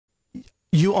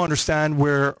you understand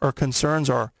where our concerns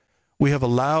are. We have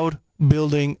allowed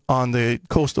building on the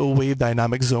coastal wave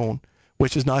dynamic zone,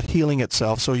 which is not healing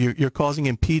itself. So you're causing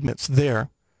impediments there.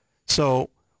 So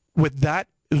with that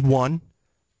is one.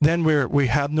 Then we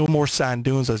have no more sand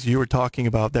dunes, as you were talking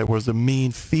about. That was the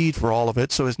main feed for all of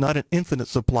it. So it's not an infinite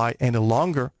supply any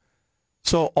longer.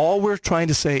 So all we're trying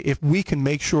to say, if we can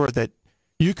make sure that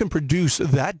you can produce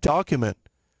that document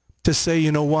to say,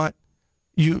 you know what,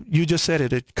 you just said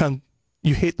it,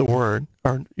 you hate the word,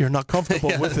 or you're not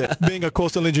comfortable with it, being a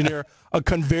coastal engineer, a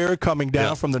conveyor coming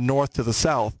down from the north to the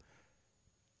south.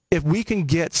 If we can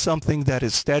get something that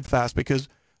is steadfast, because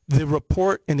the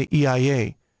report in the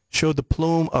EIA showed the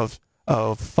plume of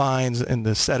fines in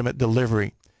the sediment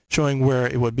delivery, showing where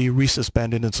it would be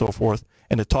resuspended and so forth.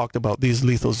 And it talked about these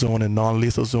lethal zone and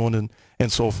non-lethal zone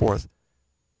and so forth.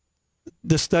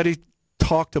 The study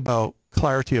talked about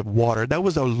clarity of water. That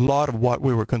was a lot of what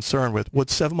we were concerned with. Would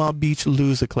 7 Mile Beach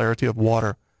lose the clarity of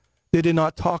water? They did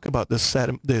not talk about the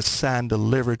sand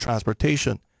delivery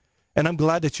transportation. And I'm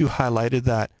glad that you highlighted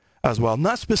that as well.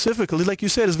 Not specifically, like you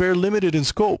said, it's very limited in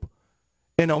scope.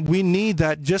 And we need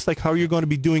that, just like how you're going to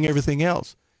be doing everything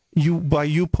else. By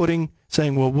you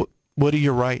saying, well, Woody,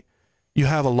 you're right. You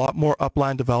have a lot more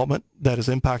upland development that is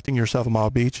impacting your 7 Mile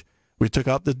Beach. We took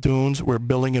out the dunes. We're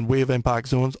building in wave impact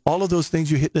zones. All of those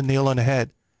things, you hit the nail on the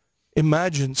head.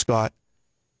 Imagine, Scott,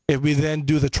 if we then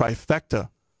do the trifecta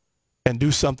and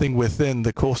do something within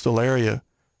the coastal area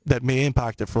that may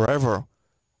impact it forever,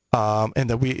 and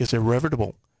that is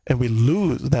irreversible, and we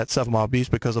lose that 7 Mile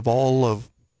Beach because of all of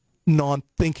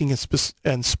non-thinking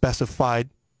and specified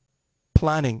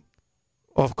planning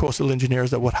of coastal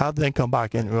engineers that would have then come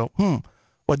back and go,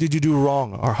 what did you do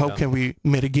wrong? Or how can we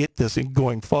mitigate this in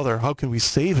going further? How can we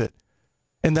save it?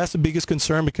 And that's the biggest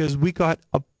concern, because we got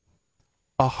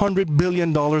 $100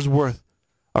 billion worth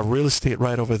of real estate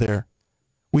right over there.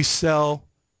 We sell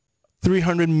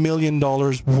 $300 million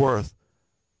worth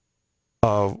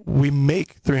we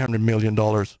make $300 million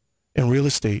in real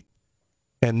estate,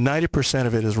 and 90%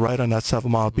 of it is right on that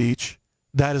 7 Mile Beach.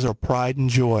 That is our pride and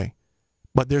joy.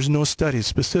 But there's no studies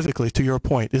specifically, to your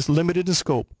point. It's limited in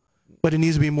scope, but it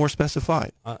needs to be more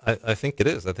specified. I think it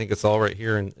is. I think it's all right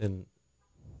here in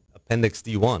Appendix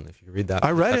D1. If you read that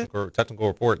technical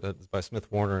report that's by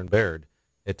Smith, Warner, and Baird,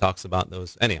 it talks about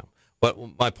those. Anyhow, but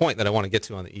my point that I want to get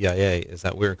to on the EIA is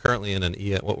that we're currently in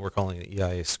what we're calling an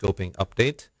EIA scoping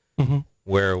update,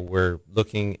 where we're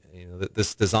looking, that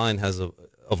this design has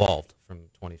evolved from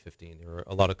 2015. There were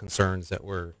a lot of concerns that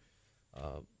were,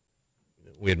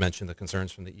 we had mentioned the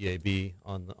concerns from the EAB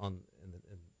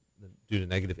due to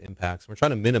negative impacts. We're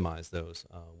trying to minimize those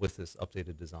with this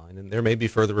updated design, and there may be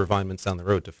further refinements down the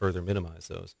road to further minimize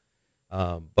those.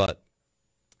 But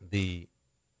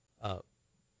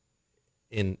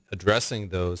in addressing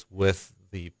those with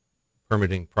the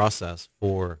permitting process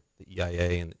for the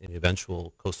EIA and the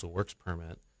eventual coastal works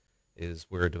permit, is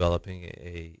we're developing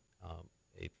a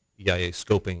EIA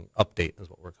scoping update, is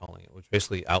what we're calling it, which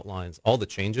basically outlines all the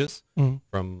changes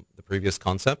from the previous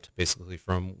concept, basically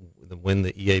from when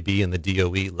the EAB and the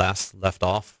DOE last left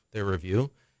off their review,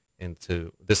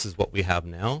 into this is what we have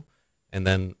now, and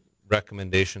then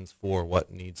recommendations for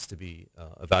what needs to be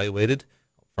evaluated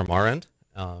from our end,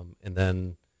 and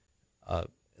then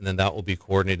that will be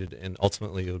coordinated, and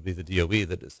ultimately it will be the DOE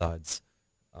that decides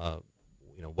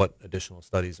what additional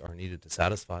studies are needed to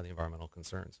satisfy the environmental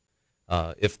concerns.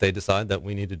 If they decide that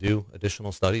we need to do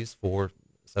additional studies for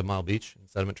 7 Mile Beach and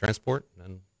sediment transport,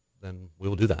 then we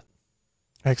will do that.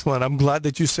 Excellent. I'm glad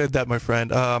that you said that, my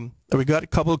friend. We got a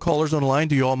couple of callers on the line.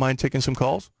 Do you all mind taking some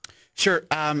calls? Sure.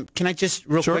 Can I just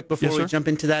real quick before we jump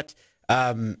into that?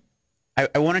 I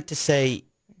wanted to say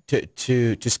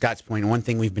to Scott's point, one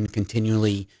thing we've been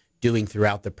continually doing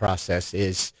throughout the process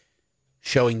is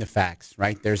showing the facts.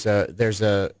 Right? There's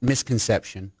a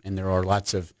misconception, and there are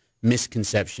lots of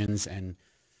misconceptions and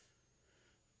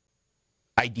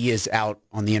ideas out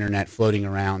on the internet floating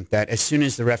around that as soon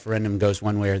as the referendum goes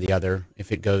one way or the other,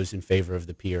 if it goes in favor of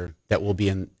the pier, that will be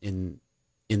on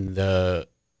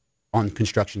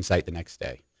construction site the next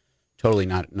day. Totally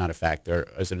not a fact. There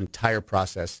is an entire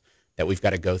process that we've got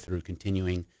to go through,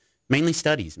 continuing mainly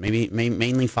studies,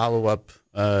 mainly follow-up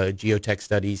geotech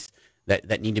studies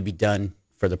that need to be done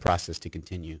for the process to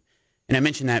continue. And I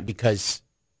mention that because,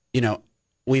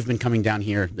 we've been coming down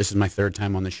here. This is my third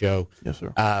time on the show. Yes,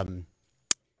 sir.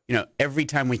 Every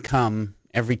time we come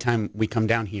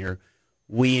down here,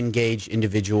 we engage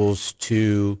individuals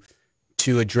to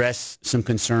address some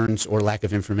concerns or lack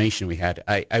of information we had.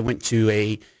 I went to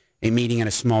a meeting at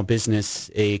a small business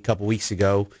a couple weeks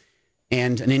ago,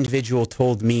 and an individual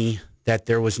told me that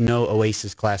there was no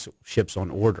Oasis class ships on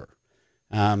order.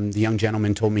 The young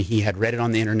gentleman told me he had read it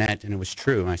on the internet and it was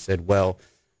true. And I said, well,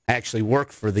 I actually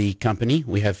work for the company.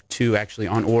 We have 2 actually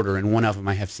on order, and one of them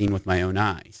I have seen with my own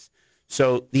eyes.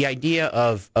 So the idea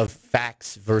of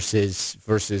facts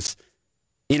versus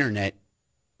internet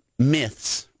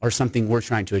myths are something we're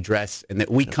trying to address, and that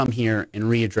we come here and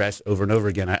readdress over and over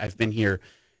again. I've been here,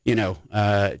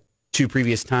 2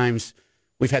 previous times.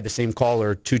 We've had the same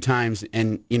caller 2 times,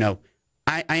 and,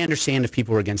 I understand if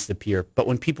people are against the pier, but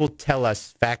when people tell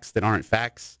us facts that aren't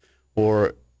facts,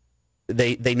 or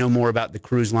they know more about the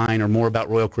cruise line or more about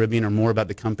Royal Caribbean or more about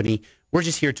the company, we're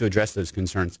just here to address those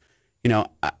concerns.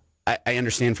 I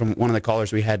understand from one of the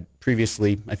callers we had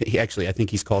previously, I think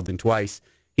he's called in twice.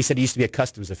 He said he used to be a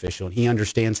customs official, and he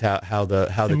understands how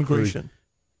the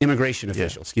immigration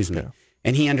official, excuse me. Yeah.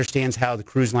 And he understands how the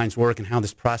cruise lines work and how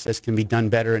this process can be done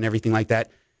better and everything like that.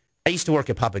 I used to work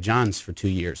at Papa John's for 2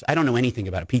 years. I don't know anything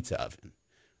about a pizza oven,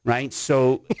 right?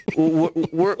 So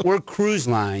we're cruise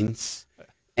lines,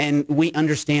 and we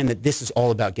understand that this is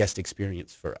all about guest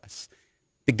experience for us.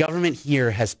 The government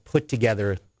here has put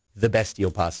together the best deal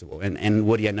possible. And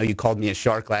Woody, I know you called me a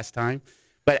shark last time,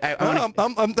 but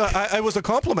I was a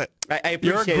compliment. I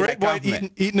appreciate You're a great white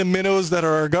eating the minnows that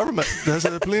are our government. That's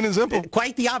plain and simple.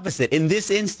 Quite the opposite. In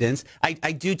this instance, I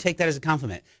do take that as a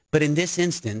compliment. But in this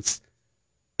instance,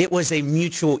 it was a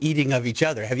mutual eating of each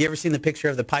other. Have you ever seen the picture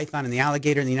of the python and the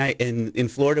alligator in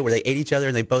Florida where they ate each other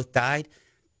and they both died?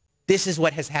 This is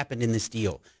what has happened in this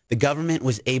deal. The government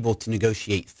was able to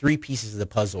negotiate 3 pieces of the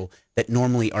puzzle that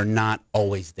normally are not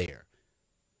always there.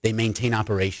 They maintain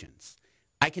operations.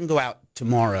 I can go out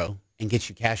tomorrow and get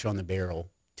you cash on the barrel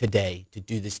today to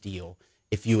do this deal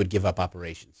if you would give up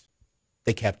operations.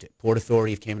 They kept it. Port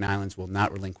Authority of Cayman Islands will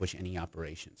not relinquish any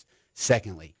operations.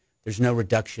 Secondly, there's no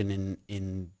reduction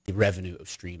in the revenue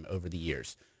stream over the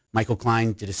years. Michael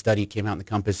Klein did a study, it came out in the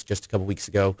Compass just a couple weeks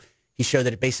ago. He showed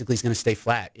that it basically is going to stay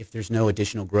flat if there's no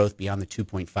additional growth beyond the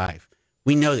 2.5.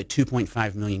 We know that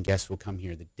 2.5 million guests will come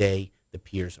here the day the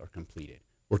piers are completed.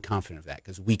 We're confident of that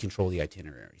because we control the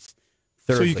itineraries.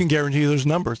 Thirdly, so you can guarantee those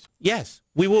numbers? Yes.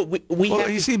 We will.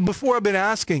 See, before I've been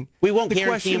asking. We won't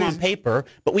guarantee them on paper,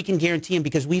 but we can guarantee them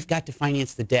because we've got to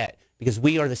finance the debt because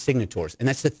we are the signatories. And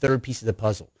that's the third piece of the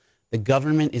puzzle. The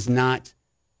government is not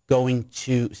going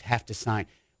to have to sign.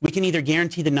 We can either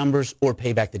guarantee the numbers or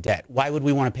pay back the debt. Why would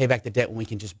we want to pay back the debt when we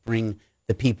can just bring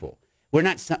the people? I'm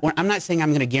not saying I'm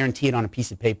going to guarantee it on a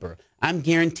piece of paper. I'm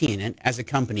guaranteeing it as a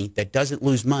company that doesn't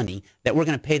lose money that we're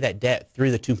going to pay that debt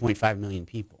through the 2.5 million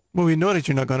people. Well, we know that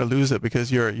you're not going to lose it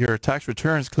because your tax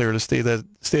returns clearly stated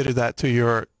that to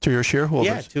your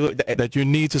shareholders. Yeah, that you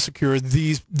need to secure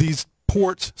these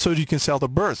ports so that you can sell the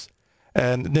berths.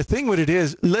 And the thing with it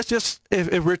is, let's just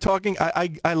if we're talking,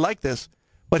 I like this,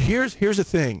 but here's the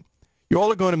thing: you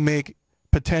all are going to make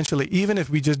potentially, even if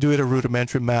we just do it a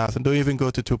rudimentary math and don't even go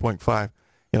to 2.5.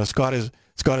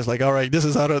 Scott is like, all right, this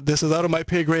is out of my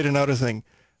pay grade and other thing.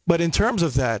 But in terms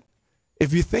of that,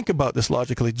 if you think about this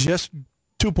logically, just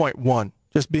 2.1,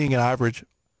 just being an average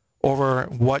over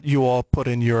what you all put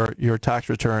in your tax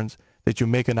returns, that you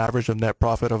make an average of net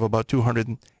profit of about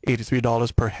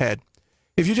 $283 per head.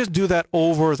 If you just do that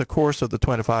over the course of the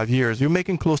 25 years, you're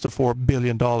making close to $4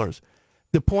 billion.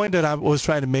 The point that I was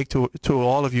trying to make to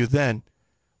all of you then,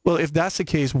 well, if that's the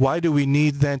case, why do we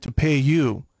need then to pay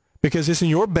you? Because it's in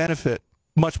your benefit,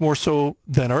 much more so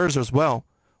than ours as well.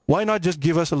 Why not just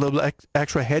give us a little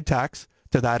extra head tax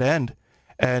to that end?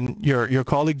 And your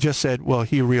colleague just said, well,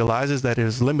 he realizes that it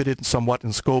is limited somewhat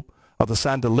in scope of the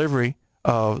sand delivery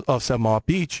of 7 Mile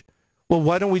Beach. Well,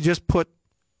 why don't we just put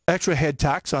extra head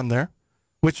tax on there,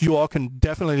 which you all can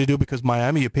definitely do because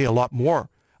Miami, you pay a lot more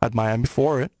at Miami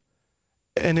for it.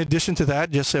 In addition to that,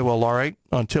 just say, well, all right,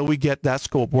 until we get that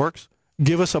scope works,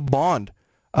 give us a bond.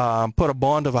 Put a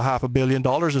bond of $500 million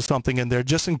or something in there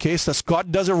just in case that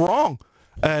Scott does it wrong.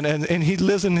 And he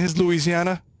lives in his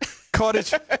Louisiana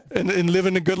cottage and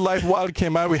living a good life while it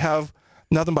came out. We have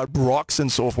nothing but rocks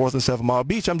and so forth in 7 Mile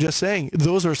Beach. I'm just saying,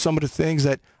 those are some of the things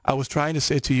that I was trying to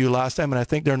say to you last time, and I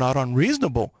think they're not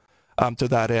unreasonable to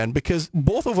that end because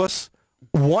both of us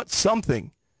want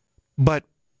something, but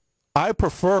I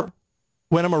prefer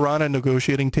when I'm around a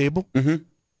negotiating table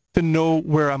to know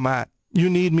where I'm at. You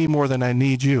need me more than I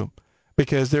need you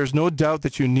because there's no doubt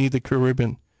that you need the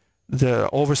Caribbean. The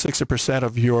over 60%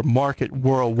 of your market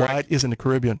worldwide is in the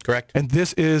Caribbean. Correct. And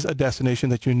this is a destination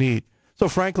that you need. So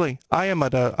frankly, I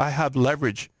have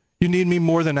leverage. You need me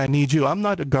more than I need you. I'm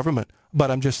not a government, but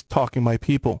I'm just talking my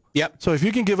people. Yep. So if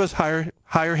you can give us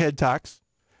higher head tax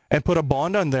and put a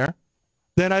bond on there,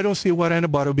 then I don't see what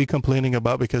anybody will be complaining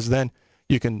about because then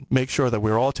you can make sure that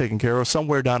we're all taken care of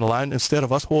somewhere down the line instead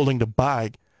of us holding the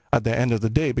bag at the end of the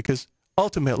day. Because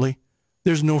ultimately,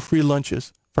 there's no free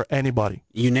lunches for anybody.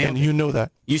 You nailed and it. you know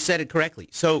that. You said it correctly.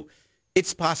 So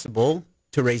it's possible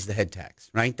to raise the head tax,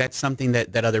 right? That's something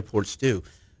that other ports do.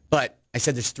 But I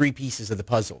said there's three pieces of the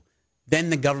puzzle. Then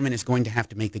the government is going to have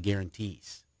to make the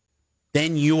guarantees.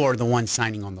 Then you are the one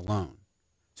signing on the loan.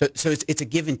 So it's a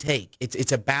give and take.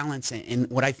 It's a balance. And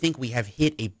what I think we have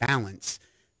hit a balance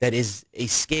that is a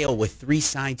scale with three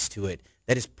sides to it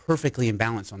that is perfectly in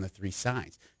balance on the three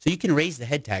sides. So you can raise the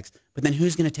head tax, but then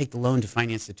who's going to take the loan to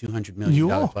finance the $200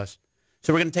 million plus?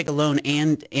 So we're going to take a loan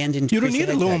and increase you don't need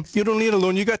a loan. tax. You don't need a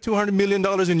loan. You got $200 million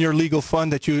in your legal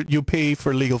fund that you pay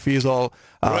for legal fees all.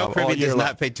 Royal Caribbean does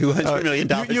not pay $200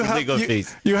 million in legal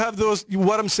fees. You have those.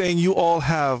 What I'm saying, you all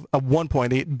have a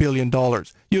 $1.8 billion.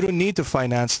 You don't need to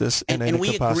finance this in any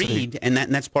capacity. And we agreed, and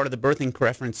that's part of the birthing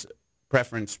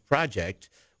preference project,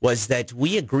 was that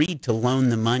we agreed to loan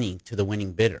the money to the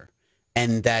winning bidder,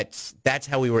 and that's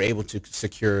how we were able to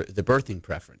secure the birthing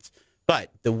preference.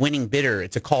 But the winning bidder,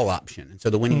 it's a call option. And so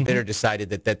the winning bidder decided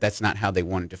that's not how they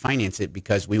wanted to finance it,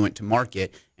 because we went to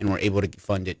market and were able to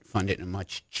fund it in a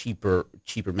much cheaper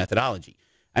methodology.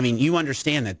 I mean, you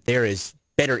understand that there is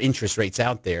better interest rates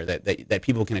out there that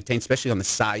people can attain, especially on the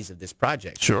size of this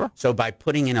project. Sure. So by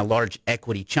putting in a large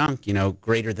equity chunk,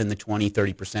 greater than the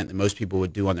 20-30% that most people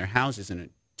would do on their houses in a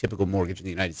typical mortgage in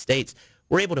the United States,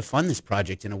 we're able to fund this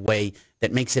project in a way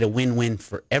that makes it a win-win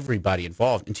for everybody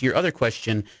involved. And to your other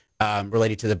question,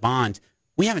 related to the bond,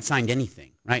 we haven't signed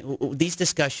anything, right? These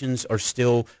discussions are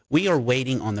still, we are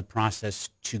waiting on the process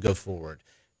to go forward.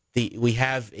 We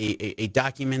have a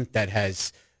document that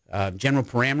has general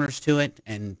parameters to it,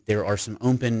 and there are some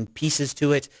open pieces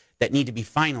to it that need to be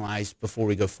finalized before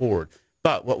we go forward.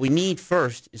 But what we need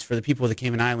first is for the people of the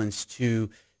Cayman Islands to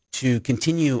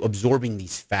continue absorbing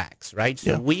these facts, right?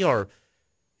 So we are,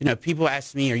 people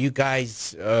ask me, are you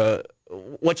guys,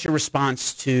 what's your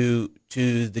response to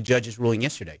the judge's ruling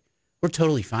yesterday? We're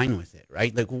totally fine with it,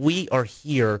 right? Like, we are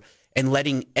here and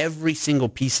letting every single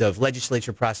piece of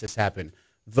legislature process happen,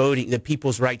 voting, the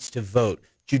people's rights to vote.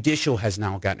 Judicial has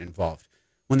now gotten involved.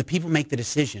 When the people make the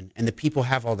decision and the people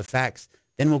have all the facts,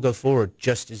 then we'll go forward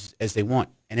just as they want.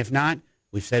 And if not,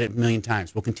 we've said it a million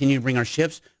times, we'll continue to bring our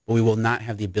ships, but we will not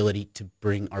have the ability to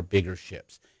bring our bigger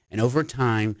ships. And over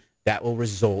time, that will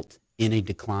result in a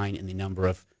decline in the number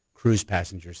of cruise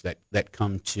passengers that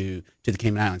come to the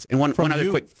Cayman Islands. And one other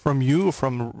quick... From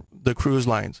the cruise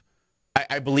lines?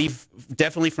 I believe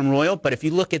definitely from Royal, but if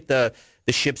you look at the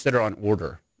ships that are on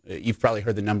order, you've probably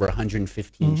heard the number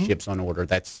 115 ships on order.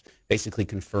 That's basically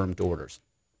confirmed orders.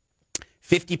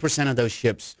 50% of those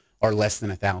ships are less than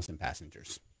 1,000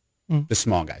 passengers, the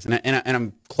small guys. And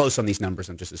I'm close on these numbers,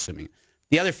 I'm just assuming.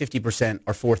 The other 50%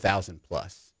 are 4,000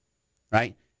 plus,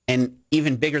 right? And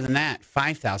even bigger than that,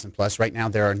 5,000 plus. Right now,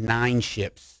 there are 9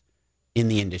 ships in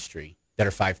the industry that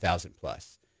are 5,000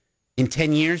 plus. In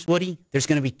 10 years, Woody, there's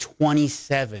going to be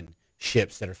 27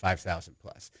 ships that are 5,000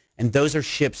 plus. And those are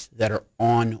ships that are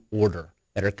on order,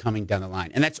 that are coming down the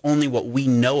line. And that's only what we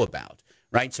know about,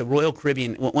 right? So Royal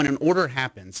Caribbean, when an order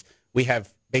happens, we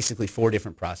have basically 4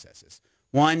 different processes.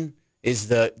 One is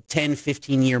the 10,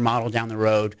 15-year model down the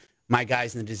road. My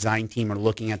guys in the design team are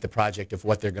looking at the project of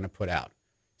what they're going to put out.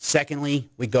 Secondly,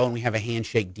 we go and we have a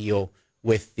handshake deal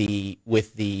with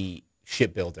the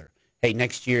shipbuilder. Hey,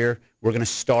 next year we're going to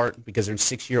start, because they're in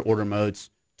 6-year order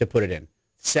modes, to put it in.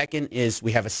 Second is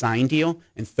we have a signed deal,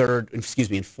 and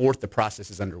fourth, the process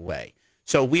is underway.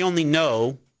 So we only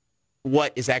know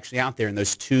what is actually out there in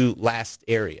those 2 last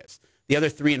areas. The other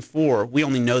 3 and 4, we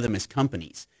only know them as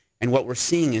companies. And what we're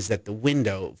seeing is that the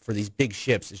window for these big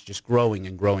ships is just growing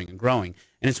and growing and growing.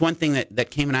 And it's one thing that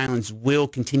Cayman Islands will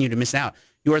continue to miss out.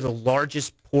 You are the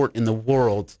largest port in the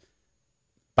world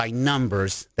by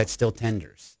numbers that still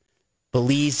tenders.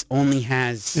 Belize only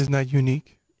has... Isn't that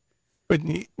unique? But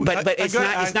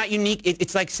it's not unique.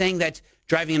 It's like saying that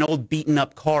driving an old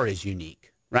beaten-up car is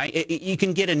unique, right? You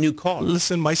can get a new car.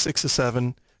 Listen, my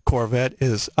 67 Corvette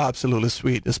is absolutely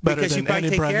sweet. It's better than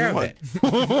any brand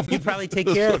new one. You probably take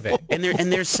care of it. And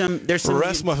there's some...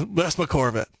 That's my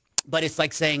Corvette. But it's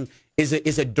like saying, is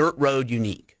a dirt road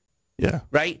unique? Yeah.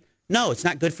 Right? No, it's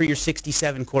not good for your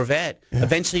 67 Corvette. Yeah.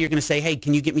 Eventually, you're going to say, hey,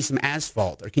 can you get me some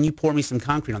asphalt, or can you pour me some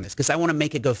concrete on this? Because I want to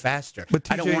make it go faster. But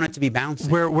TJ, I don't want it to be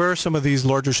bouncing. Where are some of these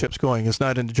larger ships going? It's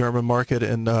not in the German market,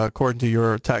 and according to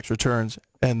your tax returns,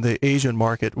 and the Asian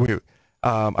market.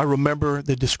 I remember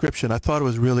the description. I thought it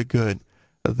was really good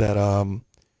that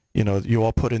you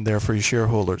all put in there for your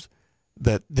shareholders,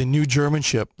 that the new German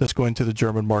ship that's going to the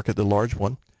German market, the large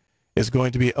one, is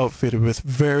going to be outfitted with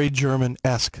very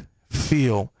German-esque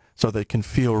feel, so they can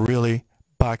feel really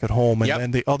back at home. And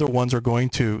then the other ones are going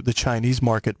to the Chinese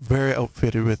market, very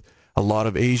outfitted with a lot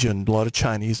of Asian, a lot of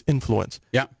Chinese influence.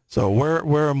 Yeah. So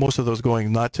where are most of those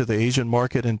going? Not to the Asian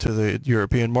market and to the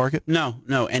European market? No.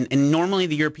 And normally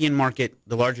the European market,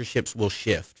 the larger ships will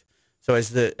shift. So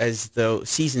as the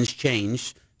seasons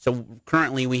change, so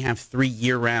currently we have 3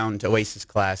 year-round Oasis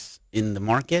class in the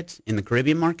market, in the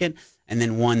Caribbean market, and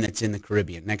then 1 that's in the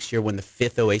Caribbean. Next year, when the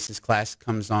 5th Oasis class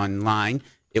comes online,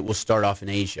 it will start off in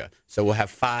Asia. So we'll have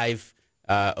 5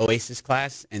 Oasis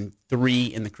class and 3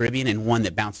 in the Caribbean and 1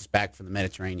 that bounces back from the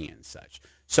Mediterranean and such.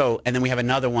 So, and then we have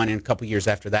another one in a couple years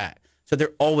after that. So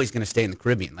they're always going to stay in the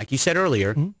Caribbean. Like you said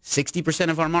earlier, 60%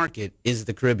 of our market is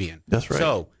the Caribbean. That's right.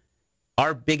 So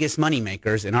our biggest money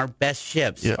makers and our best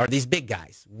ships are these big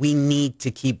guys. We need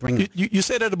to keep bringing. You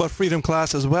say that about Freedom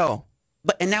class as well.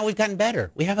 And now we've gotten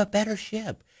better. We have a better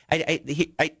ship.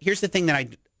 Here's the thing that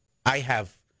I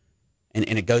have,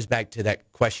 and it goes back to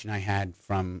that question I had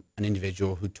from an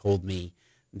individual who told me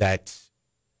that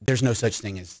there's no such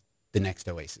thing as the next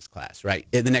Oasis class, right?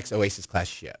 The next Oasis class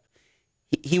ship.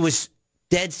 He was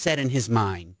dead set in his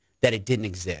mind that it didn't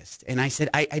exist. And I said,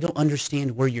 I don't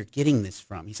understand where you're getting this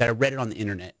from. He said, I read it on the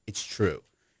internet. It's true.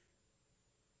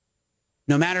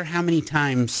 No matter how many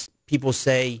times people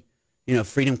say, you know,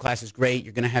 Freedom class is great,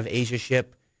 you're going to have Asia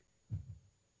ship,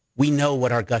 we know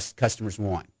what our customers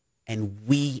want. And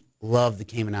we love the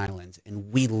Cayman Islands,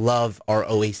 and we love our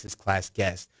Oasis class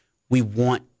guests. We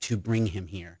want to bring him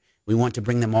here. We want to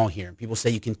bring them all here. People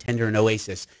say you can tender an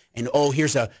Oasis. And, oh,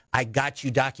 here's a I got you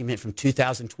document from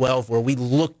 2012 where we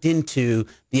looked into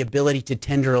the ability to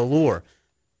tender a lure.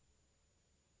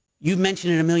 You've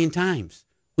mentioned it a million times.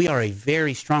 We are a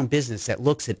very strong business that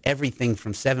looks at everything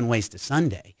from 7 ways to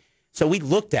Sunday. So we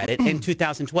looked at it in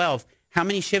 2012. How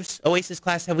many ships, Oasis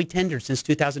class, have we tendered since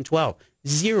 2012?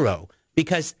 0.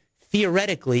 Because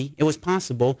theoretically it was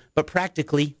possible, but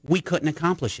practically we couldn't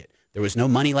accomplish it. There was no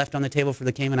money left on the table for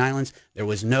the Cayman Islands. There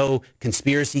was no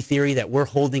conspiracy theory that we're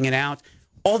holding it out.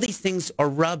 All these things are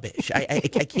rubbish. I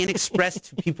can't express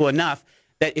to people enough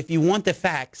that if you want the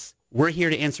facts, we're here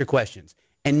to answer questions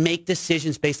and make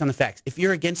decisions based on the facts. If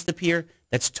you're against the pier,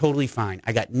 that's totally fine.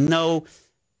 I got no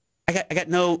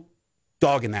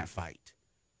dog in that fight.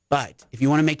 But if you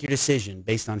want to make your decision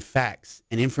based on facts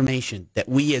and information that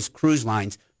we as cruise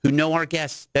lines, who know our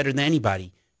guests better than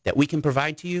anybody, that we can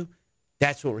provide to you,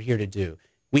 that's what we're here to do.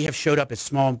 We have showed up at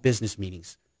small business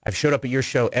meetings. I've showed up at your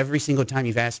show every single time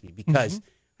you've asked me because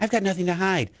I've got nothing to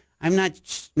hide. I'm not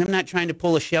trying to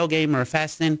pull a shell game or a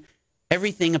fast in.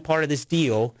 Everything a part of this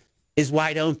deal is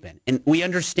wide open. And we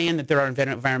understand that there are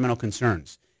environmental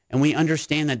concerns. And we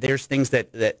understand that there's things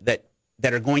that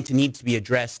are going to need to be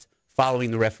addressed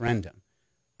following the referendum.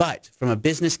 But from a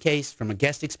business case, from a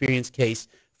guest experience case,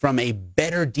 from a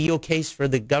better deal case for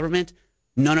the government,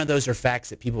 none of those are facts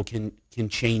that people can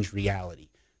change reality.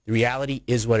 The reality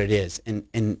is what it is.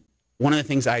 And one of the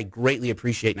things I greatly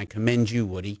appreciate, and I commend you,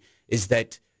 Woody, is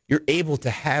that you're able to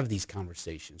have these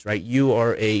conversations, right? You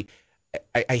are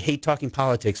I hate talking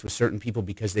politics with certain people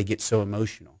because they get so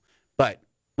emotional. But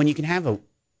when you can have a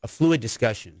fluid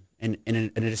discussion and a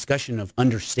discussion of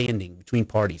understanding between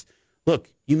parties, look,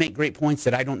 you make great points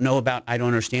that I don't know about, I don't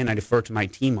understand, I defer to my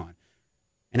team on.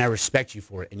 And I respect you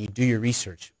for it, and you do your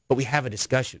research. But we have a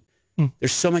discussion.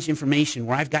 There's so much information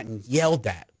where I've gotten yelled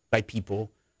at by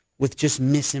people with just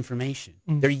misinformation.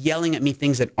 They're yelling at me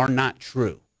things that are not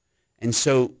true. And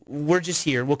so we're just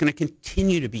here. We're going to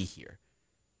continue to be here.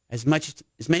 As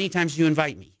many times as you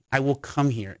invite me, I will come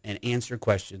here and answer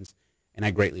questions, and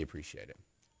I greatly appreciate it.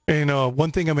 And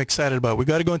one thing I'm excited about, we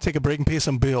got to go and take a break and pay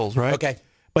some bills, right? Okay.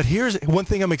 But here's one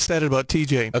thing I'm excited about,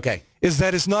 TJ. Okay. Is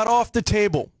that it's not off the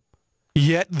table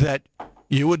yet that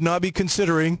you would not be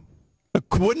considering,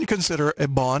 wouldn't consider a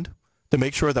bond to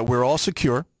make sure that we're all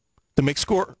secure, to make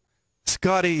score.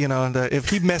 Scotty, if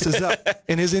he messes up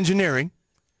in his engineering,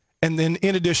 and then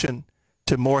in addition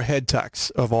to more head tax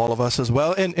of all of us as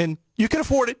well, and you can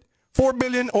afford it, $4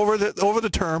 billion over the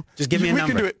term. Just give me a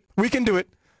number. We can do it.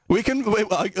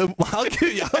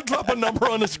 I'll drop a number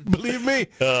on this. Believe me.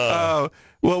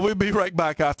 Well, we'll be right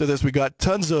back after this. We got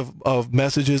tons of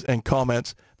messages and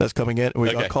comments that's coming in.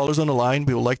 We got callers on the line.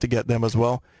 We would like to get them as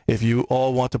well. If you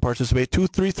all want to participate,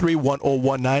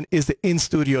 233-1019 is the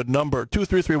in-studio number.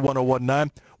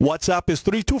 233-1019. WhatsApp is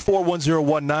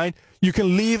 324-1019. You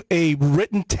can leave a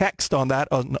written text on that,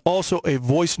 and also a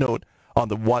voice note on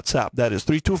the WhatsApp. That is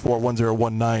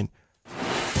 324-1019.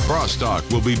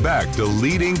 Crosstalk will be back to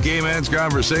leading Gay Men's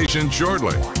Conversation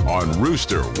shortly on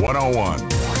Rooster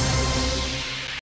 101.